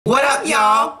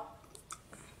y'all.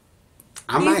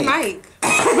 I'm Mike.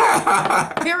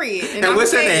 Period. And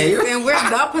what's your name? And we're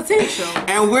the potential.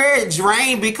 And we're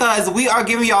drained because we are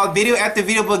giving y'all video after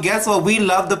video, but guess what? We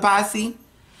love the posse.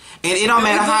 And it don't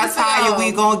matter how tired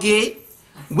we gonna get.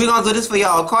 We gonna do this for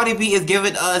y'all. Cardi B is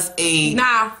giving us a...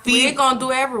 Nah, we ain't gonna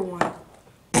do everyone.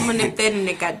 I'm gonna nip that in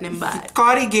the goddamn body.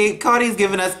 Cardi's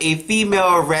giving us a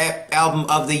female rap album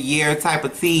of the year type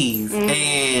of tease.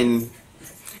 And...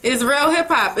 it's real hip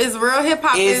hop. It's real hip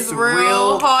hop. It's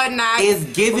real hard knock. It's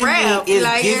giving rap. me.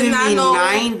 It's giving me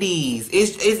 90s.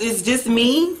 It's just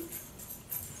me.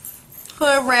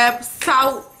 Hood rap,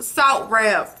 south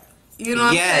rap. You know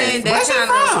what I'm saying? Where's she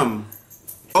from?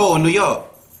 Oh, New York.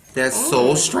 That's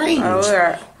so strange. Oh,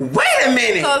 yeah. Wait a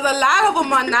minute. Because a lot of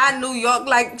them are not New York.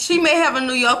 Like, she may have a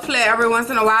New York flair every once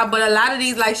in a while, but a lot of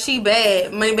these, like, She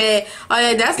Bad, Money Bad. Oh,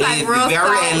 yeah, that's like real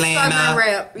Southern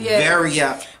rap. Yeah. Very,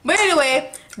 yeah. But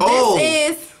anyway,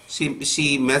 this is...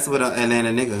 She messed with an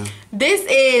Atlanta nigga. This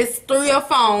is Through Your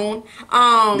Phone.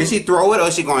 Did she throw it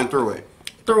or she going through it?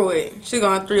 Through it. She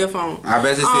going through your phone. I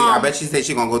bet she said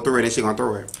she gonna go through it and she gonna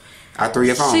throw it. I threw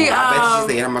your phone. I bet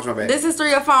she said how much my bad. This is Through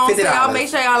Your Phone. $50. So y'all make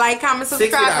sure y'all like, comment,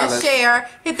 subscribe, and share.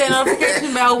 Hit that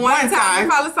notification bell one time.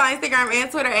 Follow us on Instagram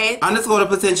and Twitter at _the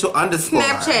potential _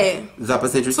 Snapchat. The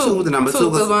potential 2. The number 2.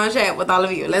 We're going to chat with all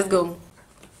of you. Let's go.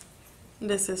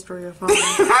 This is Through Your Phone.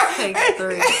 Take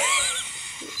 3.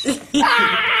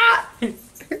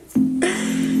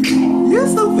 You're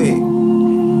stupid.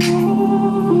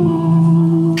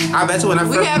 I bet you when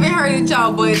we haven't heard it,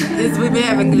 y'all, but we've been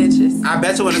having glitches. I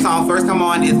bet you when the song first come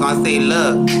on, it's gonna say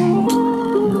look.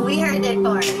 We heard that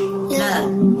part.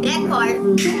 Look, that part.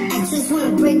 I just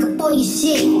wanna break up all your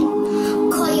shit.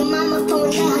 Call your mama phone,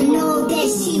 let her know that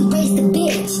she raised a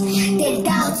bitch. That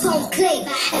dog don't click.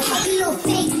 And fuck a little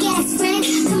fake ass friend.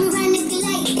 Come around nigga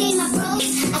like they my bros.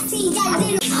 I see that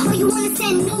little. Oh, you wanna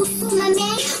send news to my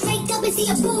man? Wake up and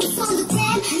see a boobs on the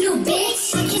gram. Little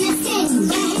bitch, I cannot stand you.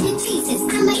 Right in the pieces.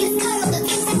 I might just cut all the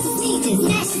things that you sneezes.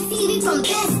 Snatch the TV from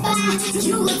Best Buy.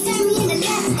 You will turn me in the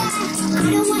left eye. I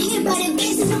don't want to hear about it,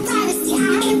 bitch. No privacy. I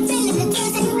have a feeling the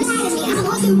things that you lie to me. I'm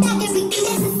holding back everything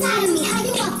that's inside of me. How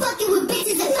you want fucking with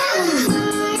bitches that follow me?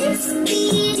 Heart's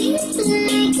beating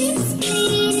like it's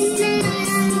beating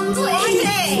now. Who is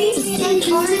that? That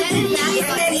is not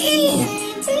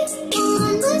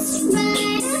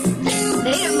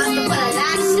they must have put a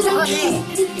lot of shit on that.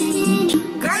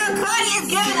 Girl, Cardi is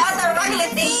giving us a regular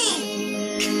thing.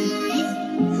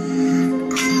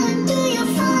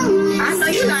 I know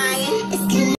you lying.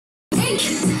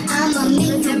 I'm a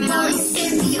million boy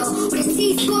cereal with a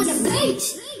teaspoon of bleach.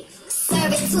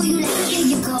 Serve it to you like here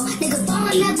you go. Nigga,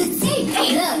 borrow another tea.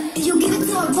 Look, you give it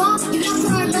to a raw, you not for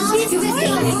a long. You risk it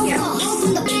on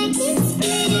open the bank.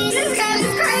 This girl is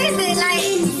crazy. Like,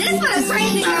 this was a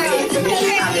crazy girl.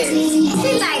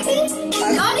 She like,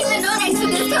 don't even know that you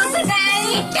just took the day.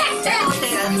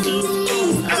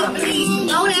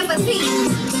 Don't ever see.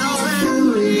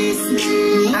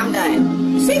 I'm done.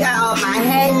 She got all my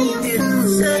head.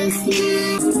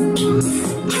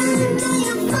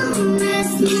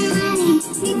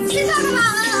 She talking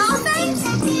about the whole thing?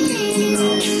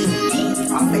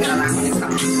 I'm thinking about this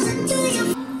song.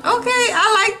 Okay, I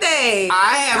like that. I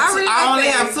only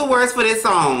have 2 words for this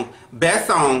song. Best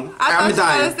song. I'm done.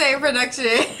 I thought you were going to say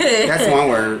production. That's 1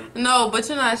 word. No, but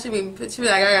you know how she be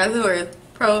like, I got 2 words.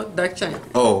 Production.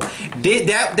 Oh,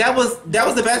 that was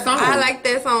the best song. I like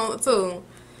that song too.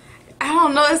 I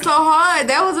don't know, it's so hard.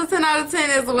 That was a 10 out of 10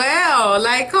 as well.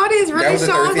 Like, Cardi's really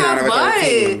showing her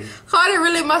butt. Cardi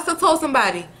really must have told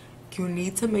somebody, you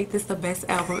need to make this the best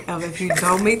album ever. If you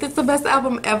don't make this the best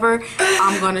album ever,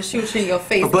 I'm gonna shoot you in your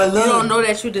face. But look, you don't know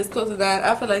that you this close to that.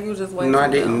 I feel like you just waiting. No, I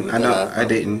didn't. I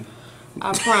didn't.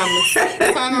 I promise.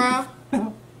 Turn around.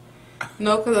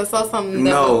 No, because I saw something.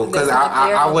 No, because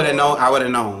I would have known. I would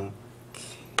have known.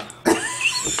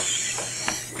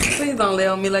 Please don't lay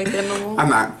on me like that no more. I'm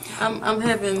not. I'm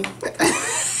having.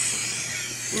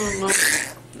 No.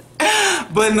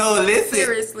 But no, listen.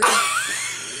 Seriously.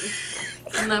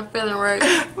 I'm not feeling right.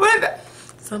 But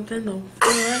something don't feel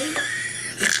right.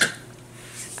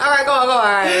 Alright, go.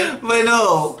 Alright. But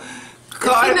no.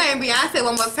 She named Beyonce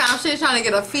one more time. She's trying to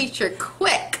get a feature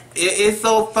quick. It's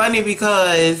so funny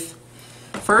because,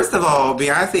 first of all,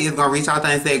 Beyonce is gonna reach out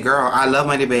there and say, "Girl, I love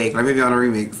Money Bag. Let me be on a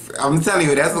remix." I'm telling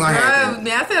you, that's what's gonna happen.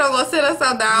 Beyonce don't go sit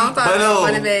herself down. But no,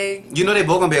 Money Bag. You know they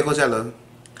both gonna be at Coachella.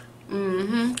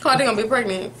 Cardi gonna be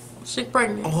pregnant. She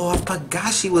pregnant. Oh, I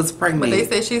forgot she was pregnant. But they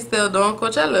said she's still doing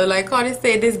Coachella. Like Cardi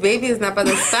said, this baby is not about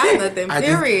to stop nothing.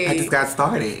 Period. I just got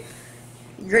started.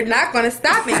 You're not gonna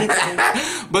stop anything.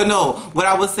 But no, what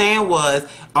I was saying was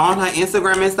on her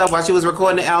Instagram and stuff while she was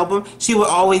recording the album, she would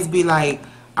always be like,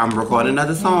 I'm recording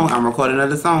another song. I'm recording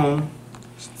another song.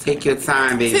 Take your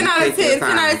time, baby. 10 out of 10. 10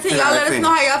 out of 10. Y'all let us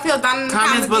know how y'all feel down in the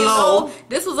comments below.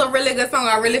 This was a really good song.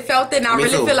 I really felt it. And I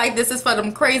really feel like this is for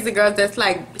them crazy girls that's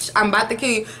like, I'm about to kill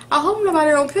you. I hope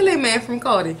nobody don't kill a man from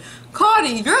Cardi.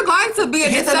 Cardi, you're going to be a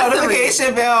hit the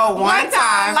notification bell one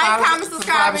time. Like, comment,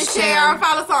 subscribe, and share.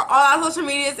 Follow us on all our social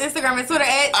medias, Instagram and Twitter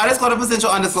at _the_.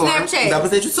 Snapchat. Double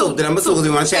Central 2. The number 2 because we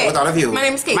want to chat with all of you. My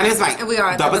name is Kate. My name is Mike. And we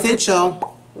are Double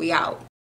Central. We out.